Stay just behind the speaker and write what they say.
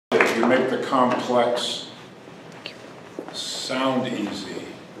you make the complex sound easy.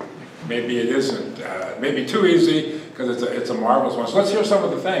 Maybe it isn't, maybe too easy, because it's a marvelous one. So let's hear some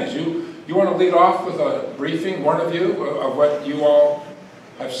of the things. You want to lead off with a briefing, one of you, of what you all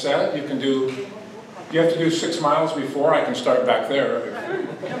have said? You can do, you have to do 6 miles before. I can start back there.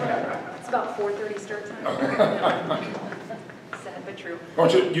 It's about 4:30 start time. Sad but true. Why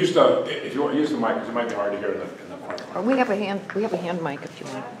don't you use the, if you want to use the mic, because it might be hard to hear in the front. Or we have a hand mic if you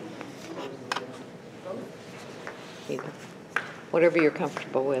want. Either. Whatever you're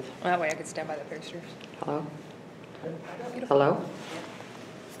comfortable with. Well, that way I could stand by the posters. Hello? Hello?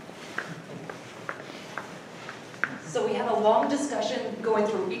 So we had a long discussion going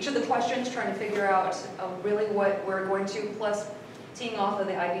through each of the questions, trying to figure out really what we're going to, plus teeing off of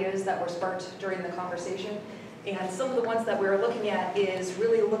the ideas that were sparked during the conversation. And some of the ones that we're looking at is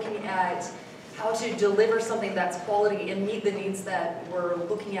really looking at how to deliver something that's quality and meet the needs that we're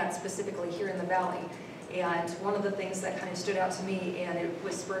looking at specifically here in the Valley. And one of the things that kind of stood out to me, and it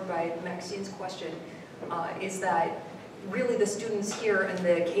was spurred by Maxine's question, is that really the students here in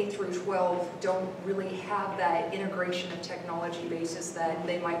the K through 12 don't really have that integration of technology basis that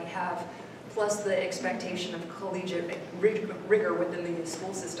they might have, plus the expectation of collegiate rigor within the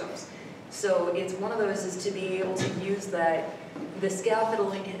school systems. So it's one of those is to be able to use the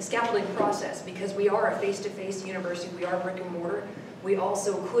scaffolding process, because we are a face-to-face university, we are brick and mortar. We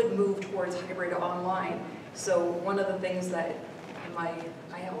also could move towards hybrid online. So one of the things that I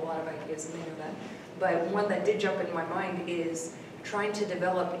have a lot of ideas and they know that, but one that did jump in my mind is trying to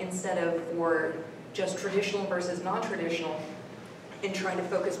develop, instead of for just traditional versus non-traditional, and trying to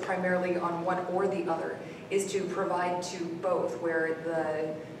focus primarily on one or the other, is to provide to both, where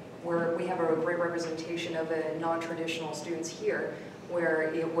we have a great representation of a non-traditional students here,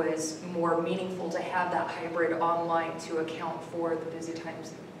 where it was more meaningful to have that hybrid online to account for the busy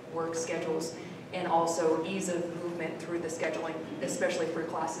times, work schedules, and also ease of movement through the scheduling, especially for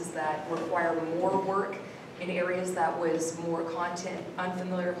classes that require more work in areas that was more content,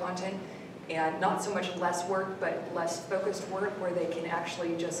 unfamiliar content, and not so much less work, but less focused work, where they can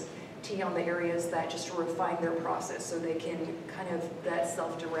actually just tee on the areas that just refine their process, so they can kind of that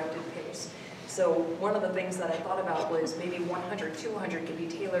self-directed pace. So one of the things that I thought about was maybe 100, 200 could be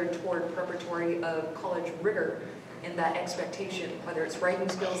tailored toward preparatory of college rigor and that expectation, whether it's writing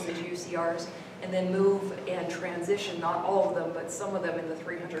skills, the GUCRs, and then move and transition, not all of them, but some of them in the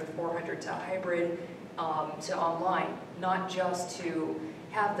 300, 400 to hybrid, to online, not just to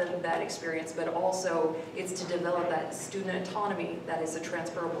have them that experience, but also it's to develop that student autonomy that is a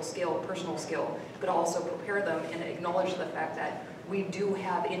transferable skill, personal skill, but also prepare them and acknowledge the fact that we do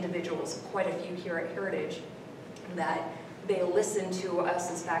have individuals, quite a few here at Heritage, that they listen to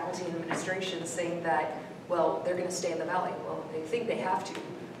us as faculty and administration saying that, well, they're going to stay in the Valley. Well, they think they have to.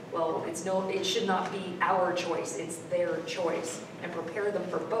 Well, it should not be our choice, it's their choice, and prepare them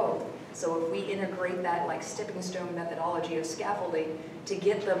for both. So if we integrate that like stepping stone methodology of scaffolding to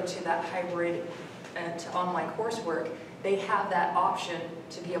get them to that hybrid and to online coursework, they have that option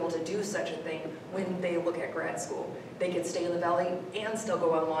to be able to do such a thing when they look at grad school. They could stay in the Valley and still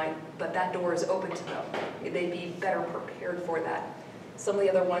go online, but that door is open to them. They'd be better prepared for that. Some of the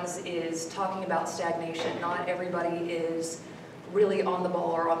other ones is talking about stagnation. Not everybody is really on the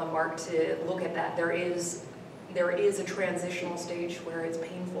ball or on the mark to look at that. There is a transitional stage where it's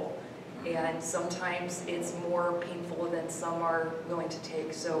painful, and sometimes it's more painful than some are willing to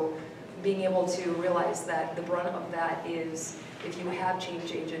take. So being able to realize that the brunt of that is, if you have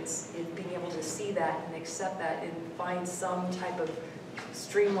change agents, being able to see that and accept that and find some type of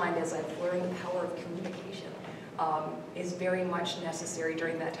streamlined, as I've learned the power of communication, is very much necessary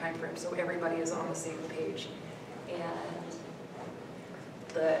during that time frame, so everybody is on the same page. And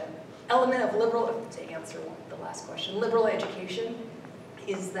the element of liberal, to answer the last question, liberal education,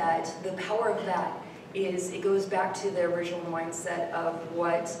 is that the power of that is, it goes back to the original mindset of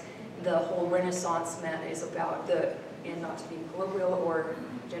what the whole Renaissance man is about, and not to be colloquial or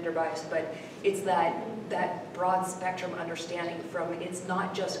gender biased, but it's that broad spectrum understanding from, it's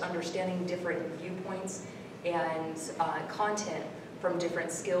not just understanding different viewpoints and content from different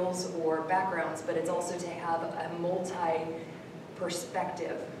skills or backgrounds, but it's also to have a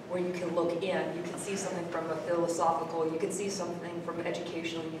multi-perspective where you can look in, you can see something from a philosophical, you can see something from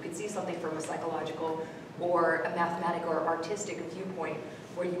educational, you can see something from a psychological or a mathematical or artistic viewpoint,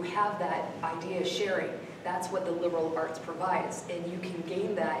 where you have that idea sharing. That's what the liberal arts provides, and you can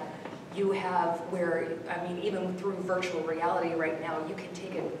gain that. You have where, I mean, even through virtual reality right now, you can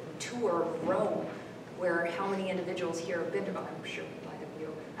take a tour of Rome, where how many individuals here have been to, I'm sure a lot of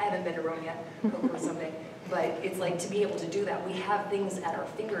you, I haven't been to Rome yet, hopefully someday, But it's like, to be able to do that, we have things at our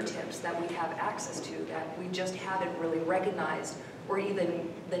fingertips that we have access to that we just haven't really recognized, or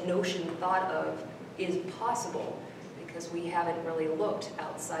even the notion thought of is possible, because we haven't really looked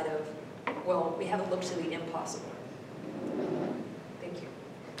outside of, well, we haven't looked to the impossible. Thank you.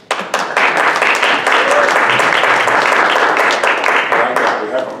 We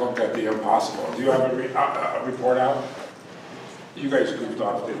haven't looked at the impossible. Do you have a report out? You guys goofed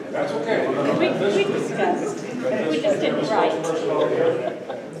off, didn't you? That's okay. We discussed. We just didn't write.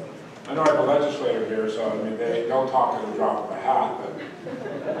 I know I have a legislator here, so I mean, they'll talk at the drop of a hat, but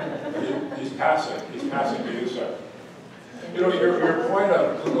he's passing. He's passing to you, sir. You know, your point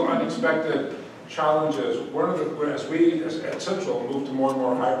of little unexpected challenges, one of the, as we at Central move to more and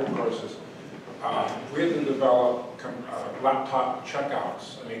more hybrid courses, we had to develop laptop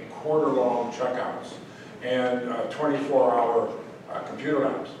checkouts, I mean quarter-long checkouts, and 24-hour computer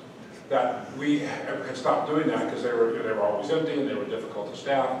labs. That we had stopped doing that because they were always empty and they were difficult to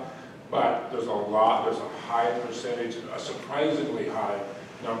staff. But there's a high percentage, a surprisingly high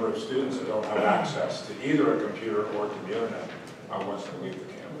number of students that don't have access to either a computer or to the internet once they leave the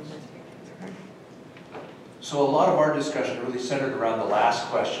campus. So a lot of our discussion really centered around the last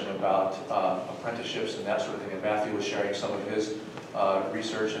question about apprenticeships and that sort of thing. And Matthew was sharing some of his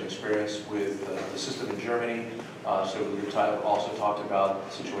research and experience with the system in Germany. So we also talked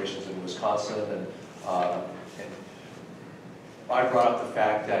about situations in Wisconsin, and I brought up the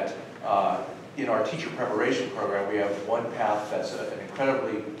fact that in our teacher preparation program, we have one path that's an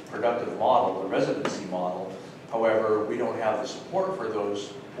incredibly productive model, the residency model. However, we don't have the support for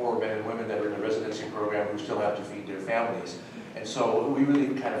those poor men and women that are in the residency program who still have to feed their families. And so we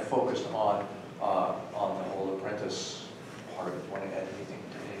really kind of focused on the whole apprentice part of it. Want to add anything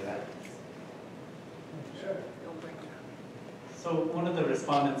to any of that? Sure. So one of the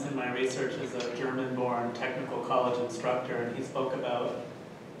respondents in my research is a German-born technical college instructor, and he spoke about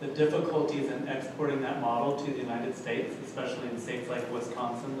the difficulties in exporting that model to the United States, especially in states like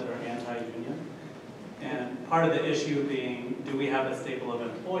Wisconsin that are anti-union. And part of the issue being, do we have a stable of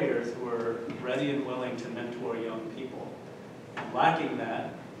employers who are ready and willing to mentor young people? And lacking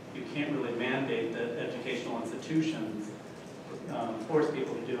that, you can't really mandate that educational institutions force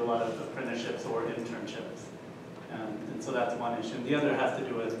people to do a lot of apprenticeships or internships. And so that's one issue. And the other has to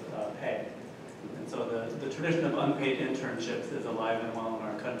do with pay. And so the tradition of unpaid internships is alive and well in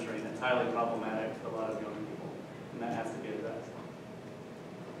our country, and it's highly problematic for a lot of young people, and that has to be addressed.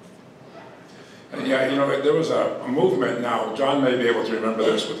 Yeah, you know, there was a movement now, John may be able to remember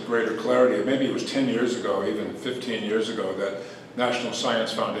this with greater clarity, maybe it was 10 years ago, even 15 years ago, that National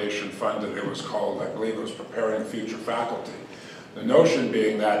Science Foundation funded, it was called, I believe it was Preparing Future Faculty. The notion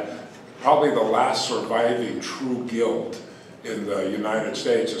being that probably the last surviving true guild in the United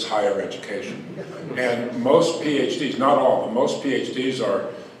States is higher education. And most PhDs, not all, but most PhDs are,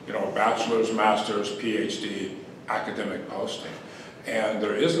 you know, bachelor's, master's, PhD, academic posting. And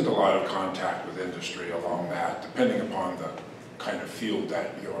there isn't a lot of contact with industry along that, depending upon the kind of field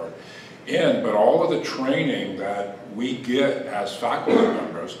that you're in. But all of the training that we get as faculty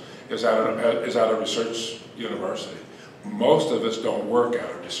members is at a research university. Most of us don't work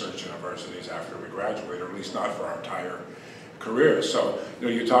at research universities after we graduate, or at least not for our entire careers. So, you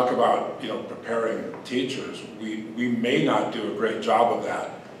know, you talk about, you know, preparing teachers. We may not do a great job of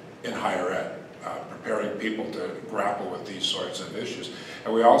that in higher ed. Preparing people to grapple with these sorts of issues.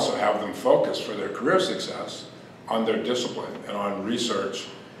 And we also have them focus for their career success on their discipline and on research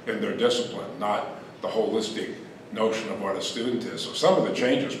in their discipline, not the holistic notion of what a student is. So some of the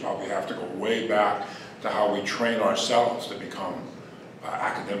changes probably have to go way back to how we train ourselves to become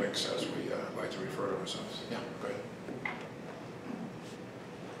academics, as we like to refer to ourselves. Yeah, great.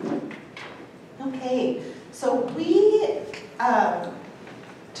 Okay, so we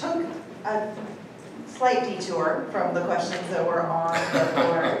took a slight detour from the questions that were on the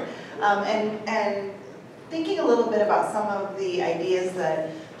board, and thinking a little bit about some of the ideas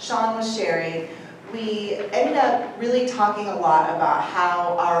that Sean was sharing, we ended up really talking a lot about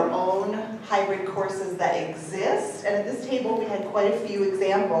how our own hybrid courses that exist, and at this table we had quite a few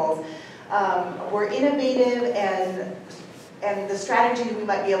examples, were innovative, and the strategies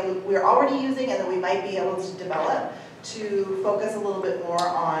we're already using and that we might be able to develop to focus a little bit more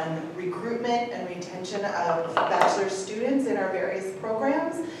on recruitment and retention of bachelor students in our various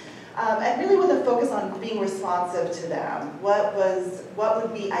programs, and really with a focus on being responsive to them. What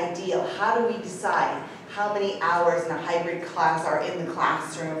would be ideal? How do we decide how many hours in a hybrid class are in the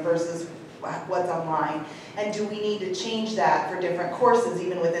classroom versus what's online? And do we need to change that for different courses,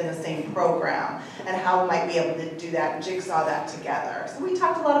 even within the same program? And how we might be able to do that and jigsaw that together. So we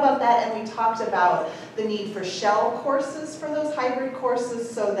talked a lot about that, and we talked about the need for shell courses for those hybrid courses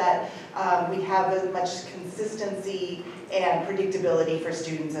so that we have as much consistency and predictability for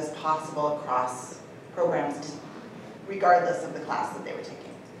students as possible across programs, regardless of the class that they were taking.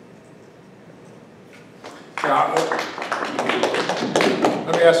 Now,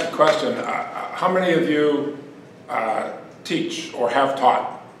 let me ask a question. How many of you teach or have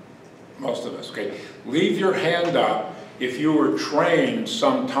taught? Most of us, okay. Leave your hand up if you were trained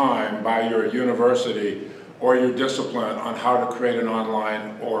sometime by your university or your discipline on how to create an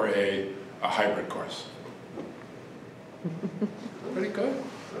online or a hybrid course. Pretty good.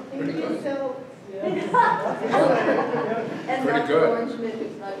 Pretty good. Pretty good.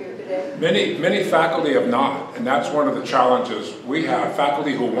 Many faculty have not, and that's one of the challenges we have.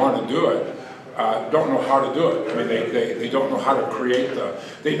 Faculty who want to do it don't know how to do it. I mean, they don't know how to create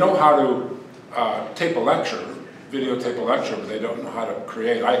they know how to tape a lecture, videotape a lecture, but they don't know how to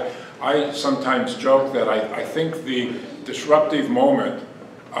create. I sometimes joke that I think the disruptive moment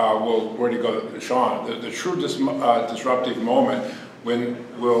where do you go, Sean? The true disruptive moment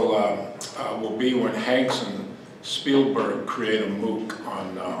will be when Hanks and Spielberg create a MOOC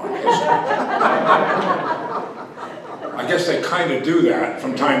on history. I guess they kind of do that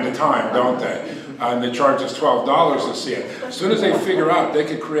from time to time, don't they? And they charge us $12 to see it. As soon as they figure out they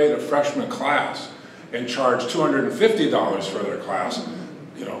could create a freshman class and charge $250 for their class,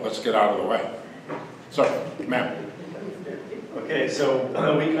 you know, let's get out of the way. So, ma'am. Okay, so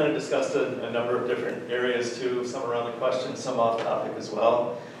we kind of discussed a number of different areas too, some around the question, some off topic as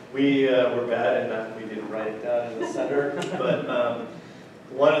well. We were bad in that we didn't write it down in the center, but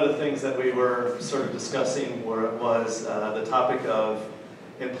one of the things that we were sort of discussing was the topic of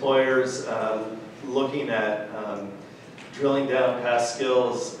employers looking at drilling down past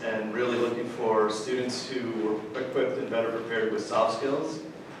skills and really looking for students who were equipped and better prepared with soft skills,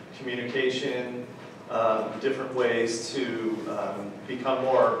 communication, different ways to become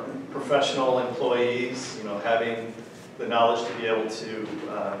more professional employees, you know, having the knowledge to be able to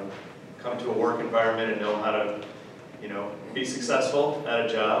come to a work environment and know how to, you know, be successful at a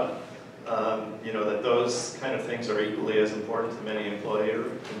job. You know, that those kind of things are equally as important to many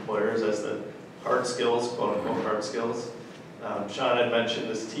employers as the hard skills, quote unquote hard skills. Sean had mentioned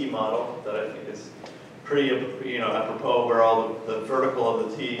this T model that I think is pretty, you know, apropos, where all the vertical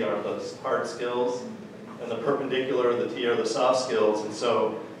of the T are those hard skills and the perpendicular of the T are the soft skills. And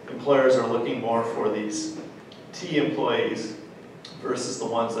so employers are looking more for these T employees versus the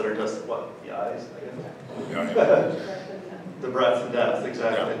ones that are just, what, the eyes, I guess? Yeah. The breadth and depth,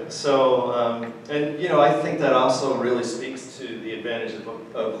 exactly. Yeah. So, and you know, I think that also really speaks to the advantage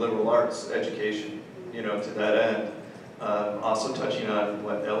of liberal arts education, you know, to that end. Also touching on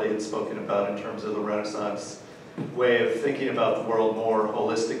what Ellie had spoken about in terms of the Renaissance way of thinking about the world more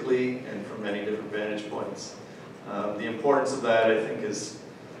holistically and from many different vantage points. The importance of that, I think, is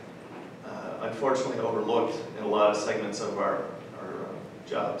unfortunately overlooked in a lot of segments of our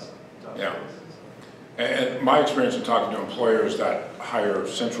jobs. Yeah. And my experience in talking to employers that hire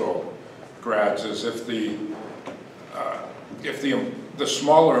central grads is if the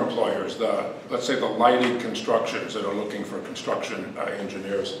smaller employers, let's say the lighting constructions that are looking for construction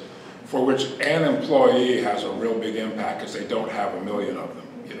engineers, for which an employee has a real big impact because they don't have a million of them,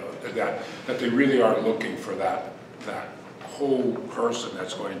 you know, that they really are looking for that whole person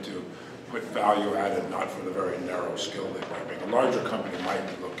that's going to put value added, not for the very narrow skill they might bring. A larger company might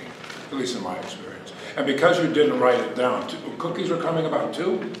be looking, at least in my experience. And because you didn't write it down, cookies are coming about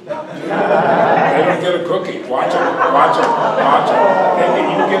too? They don't get a cookie. Watch them, watch them, watch them.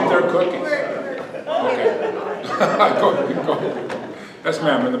 You get their cookies. Okay. Go. Yes,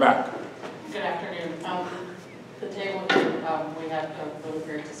 ma'am, in the back. Good afternoon. The table, we had a really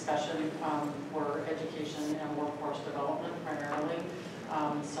great discussion for education and workforce development primarily.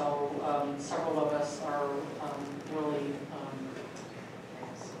 Several of us are really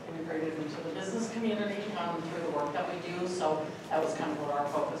integrated into the business community through the work that we do, so that was kind of what our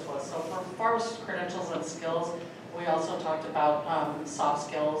focus was. So for far as credentials and skills, we also talked about soft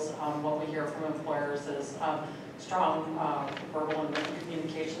skills. What we hear from employers is strong verbal and written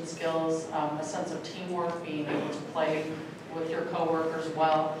communication skills, a sense of teamwork, being able to play with your coworkers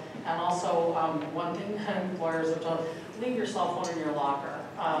well, and also one thing that employers have told, leave your cell phone in your locker.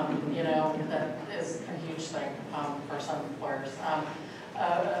 You know, that is a huge thing for some employers.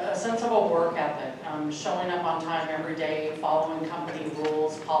 A sense of a work ethic, showing up on time every day, following company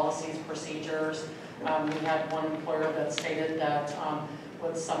rules, policies, procedures. We had one employer that stated that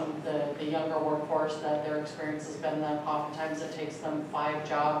with some of the younger workforce, that their experience has been that oftentimes it takes them 5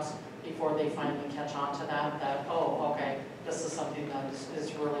 jobs before they finally catch on to that, oh, okay, this is something that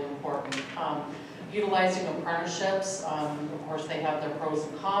is really important. Utilizing apprenticeships, of course they have their pros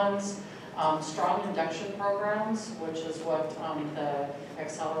and cons. Strong induction programs, which is what the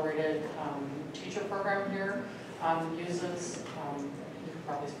accelerated teacher program here uses. You could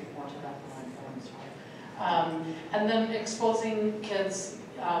probably speak more to that than I'm sorry. And then exposing kids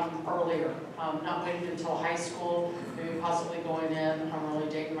earlier, not waiting until high school, maybe possibly going in. I'm really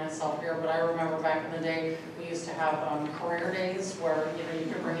dating myself here, but I remember back in the day, we used to have career days where you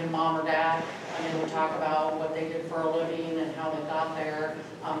could bring in mom or dad, and they would talk about what they did for a living and how they got there,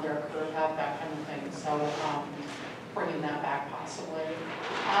 their career path, that kind of thing. So bringing that back possibly.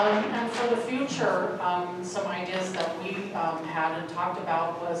 And for the future, some ideas that we had and talked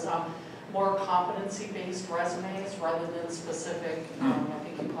about was more competency-based resumes rather than specific, I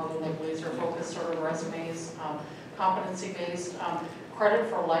think you called them like laser-focused sort of resumes, competency-based, credit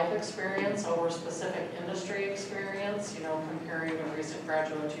for life experience over specific industry experience, comparing a recent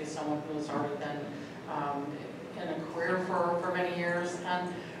graduate to someone who's already been in a career for many years,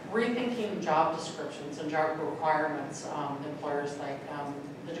 and rethinking job descriptions and job requirements, employers like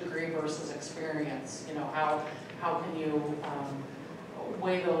the degree versus experience, how can you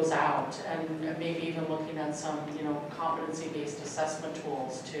weigh those out, and maybe even looking at some, competency-based assessment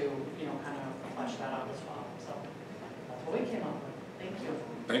tools to, kind of flesh that out as well. So that's what we came up with. Thank you.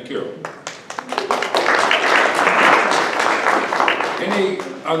 Thank you. Any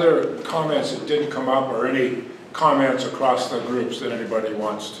other comments that didn't come up, or any comments across the groups that anybody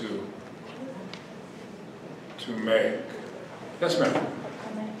wants to make? Yes, ma'am.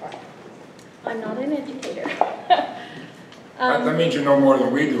 I'm not an educator. That means you know more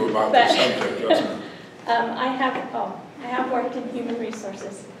than we do about this subject, doesn't it? I have worked in human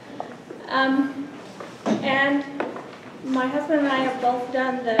resources. And my husband and I have both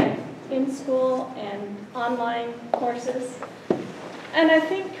done the in-school and online courses. And I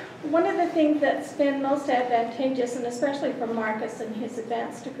think one of the things that's been most advantageous, and especially for Marcus and his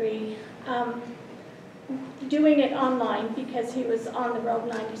advanced degree, doing it online because he was on the road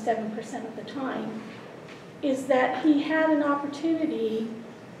 97% of the time, is that he had an opportunity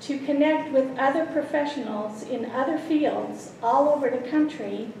to connect with other professionals in other fields all over the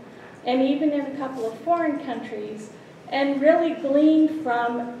country, and even in a couple of foreign countries, and really glean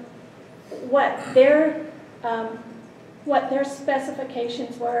from what their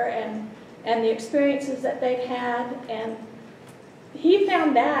specifications were and the experiences that they've had, and he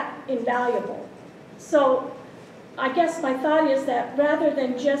found that invaluable. So I guess my thought is that rather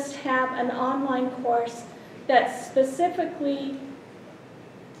than just have an online course that's specifically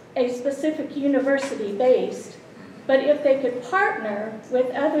a specific university based, but if they could partner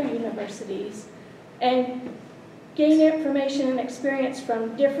with other universities and gain information and experience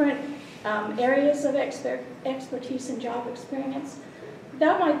from different areas of expertise and job experience,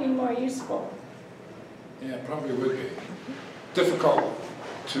 that might be more useful. Yeah, it probably would be. Difficult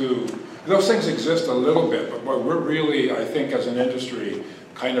to, those things exist a little bit, but what we're really, I think, as an industry,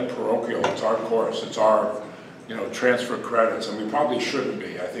 kind of parochial. It's our course, it's our, transfer credits, and we probably shouldn't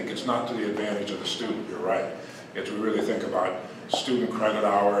be. I think it's not to the advantage of the student, you're right. We really think about student credit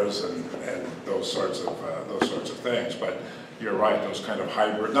hours and those sorts of things, but you're right, those kind of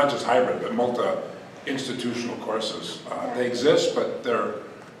hybrid, not just hybrid, but multi-institutional courses, they exist, but they're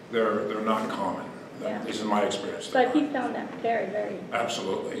not common. At least in my experience. But he found that very, very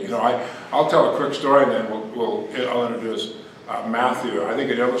absolutely. I'll tell a quick story, and then I'll introduce Matthew. I think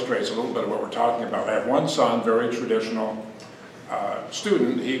it illustrates a little bit of what we're talking about. I have one son, very traditional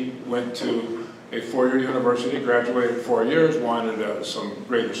student. He went to a four-year university, graduated 4 years, wanted some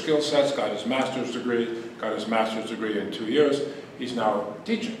greater skill sets, got his master's degree in 2 years. He's now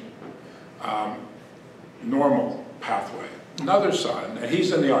teaching. Normal pathway. Another son, and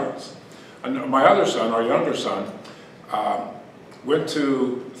he's in the arts. And my other son, our younger son, went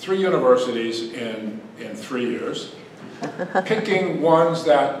to 3 universities in 3 years, picking ones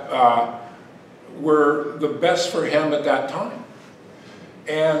that were the best for him at that time,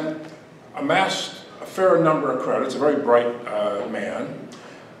 and amassed a fair number of credits, a very bright man,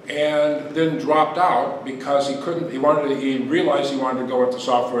 and then dropped out because he realized he wanted to go into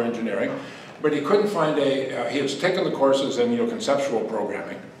software engineering, but he couldn't find he had taken the courses in conceptual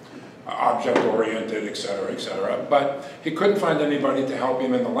programming, object-oriented, et cetera, but he couldn't find anybody to help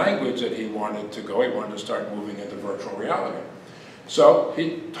him in the language that he wanted to go. He wanted to start moving into virtual reality. So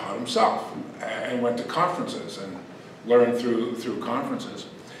he taught himself and went to conferences and learned through conferences.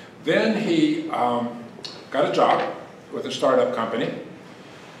 Then he got a job with a startup company,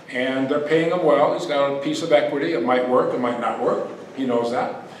 and they're paying him well. He's got a piece of equity. It might work, it might not work. He knows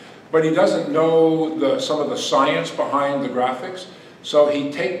that. But he doesn't know some of the science behind the graphics. So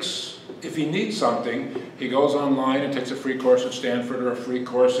he takes, if he needs something, he goes online and takes a free course at Stanford or a free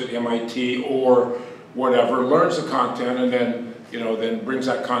course at MIT or whatever, learns the content, and then, then brings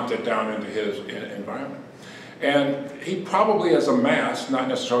that content down into his environment. And he probably has amassed, not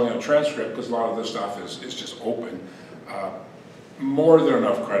necessarily on a transcript, because a lot of this stuff is just open, more than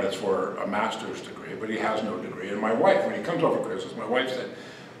enough credits for a master's degree, but he has no degree. And my wife, when he comes over Christmas, my wife said,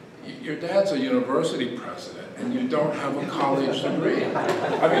 "Your dad's a university president and you don't have a college degree."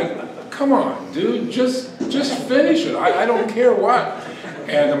 I mean, come on, dude, just finish it. I don't care what.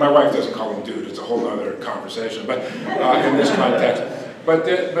 And my wife doesn't call him dude, it's a whole other conversation, but in this context. But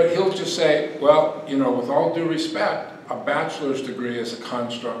he'll just say, well, with all due respect, a bachelor's degree is a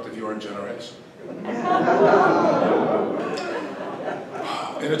construct of your generation.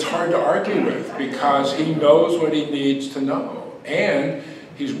 And it's hard to argue with because he knows what he needs to know. And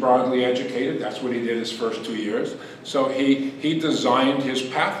he's broadly educated. That's what he did his first 2 years. So he designed his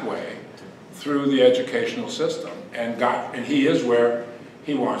pathway through the educational system and he is where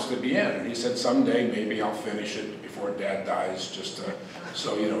he wants to be in. And he said, someday maybe I'll finish it before Dad dies, just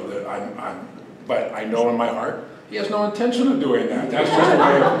so that but I know in my heart he has no intention of doing that. That's just a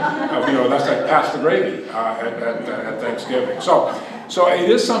way of that's like pass the gravy at Thanksgiving. So it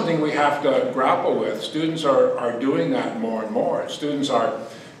is something we have to grapple with. Students are doing that more and more. Students are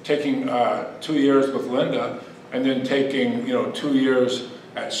taking 2 years with Linda and then taking 2 years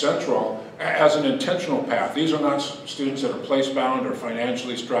at Central as an intentional path. These are not students that are place-bound or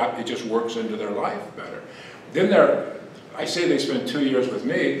financially strapped. It just works into their life better. Then I say they spend 2 years with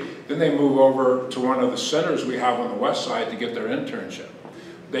me, then they move over to one of the centers we have on the west side to get their internship.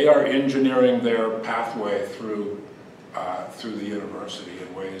 They are engineering their pathway through the university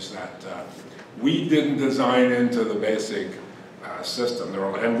in ways that we didn't design into the basic system.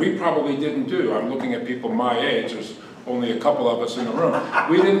 And we probably didn't do. I'm looking at people my age, there's only a couple of us in the room.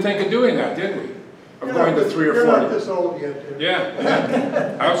 We didn't think of doing that, did we? Of going to 3 or 4. You're not this old yet.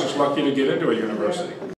 Yeah. I was just lucky to get into a university.